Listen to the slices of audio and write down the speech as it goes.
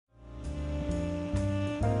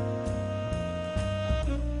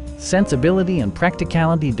sensibility and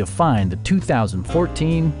practicality define the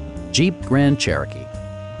 2014 Jeep Grand Cherokee.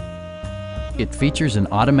 It features an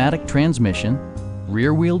automatic transmission,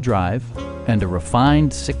 rear-wheel drive, and a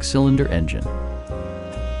refined 6-cylinder engine.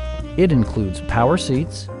 It includes power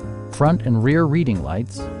seats, front and rear reading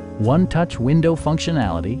lights, one-touch window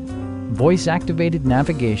functionality, voice-activated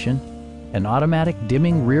navigation, an automatic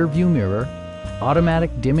dimming rear-view mirror,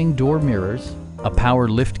 automatic dimming door mirrors, a power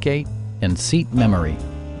liftgate, and seat memory.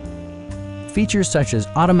 Features such as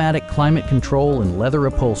automatic climate control and leather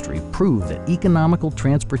upholstery prove that economical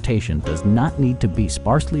transportation does not need to be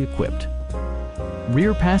sparsely equipped.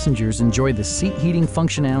 Rear passengers enjoy the seat heating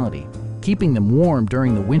functionality, keeping them warm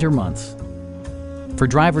during the winter months. For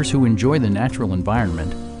drivers who enjoy the natural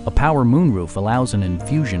environment, a power moonroof allows an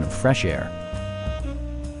infusion of fresh air.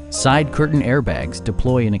 Side curtain airbags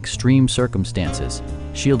deploy in extreme circumstances,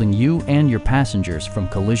 shielding you and your passengers from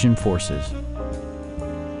collision forces.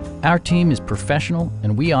 Our team is professional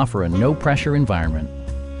and we offer a no-pressure environment.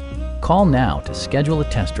 Call now to schedule a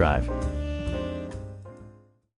test drive.